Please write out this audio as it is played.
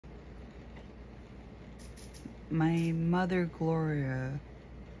My mother, Gloria,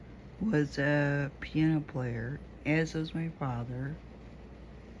 was a piano player, as was my father.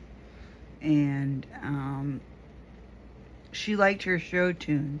 And she liked her show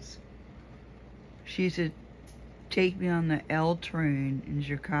tunes. She used to take me on the L train in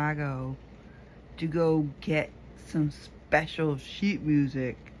Chicago to go get some special sheet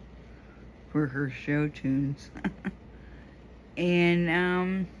music for her show tunes.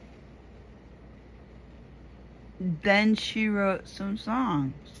 And then she wrote some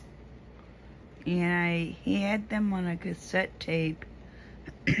songs, and I had them on a cassette tape,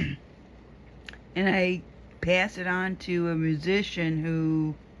 and I passed it on to a musician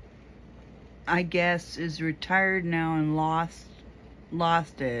who I guess is retired now and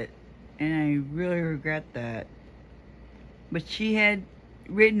lost it, and I really regret that. But she had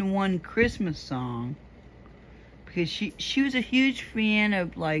written one Christmas song, because she was a huge fan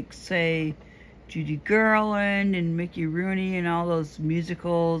of, like, say, Judy Garland and Mickey Rooney and all those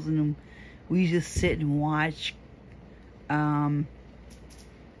musicals, and we used to sit and watch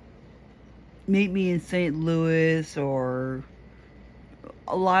Meet Me in St. Louis, or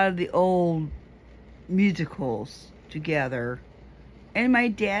a lot of the old musicals together. And my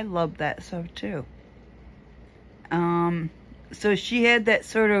dad loved that stuff too. So she had that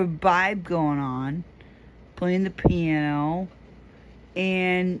sort of vibe going on, playing the piano,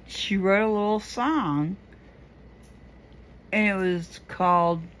 and she wrote a little song, and it was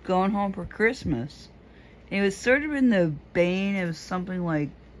called Going Home for Christmas. And it was sort of in the vein of something like,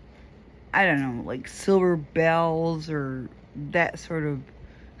 I don't know, like Silver Bells or that sort of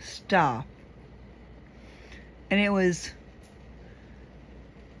stuff. And it was,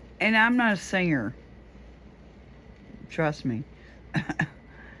 and I'm not a singer, trust me.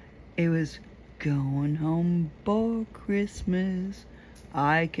 It was going home for Christmas,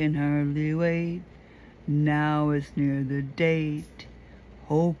 I can hardly wait. Now it's near the date,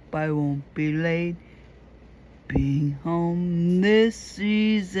 hope I won't be late. Being home this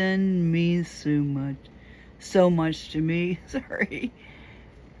season means so much to me. Sorry.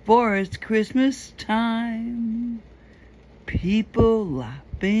 For it's Christmas time, people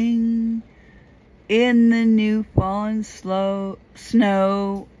laughing in the new fallen snow.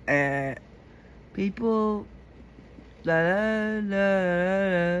 People la la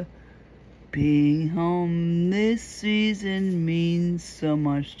la la. Being home this season means so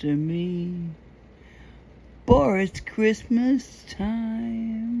much to me. For it's Christmas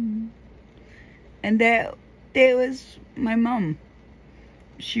time. And that was my mom.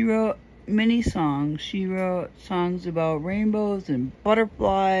 She wrote many songs. She wrote songs about rainbows and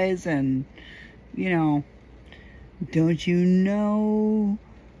butterflies and, you know, don't you know,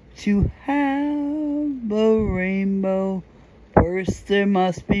 to have a rainbow, first there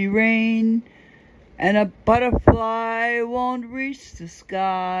must be rain, and a butterfly won't reach the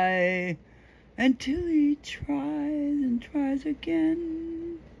sky until he tries and tries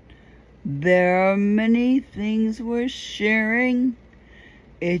again. There are many things worth sharing.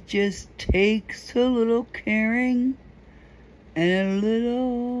 It just takes a little caring and a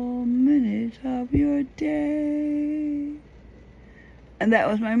little minute of your day. And that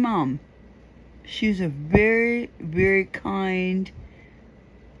was my mom. She was a very, very kind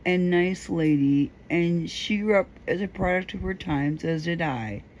and nice lady, and she grew up as a product of her times, as did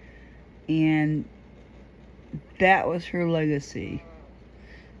I. And that was her legacy.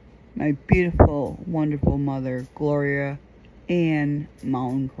 My beautiful, wonderful mother, Gloria Ann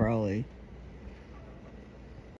Mountain Crowley.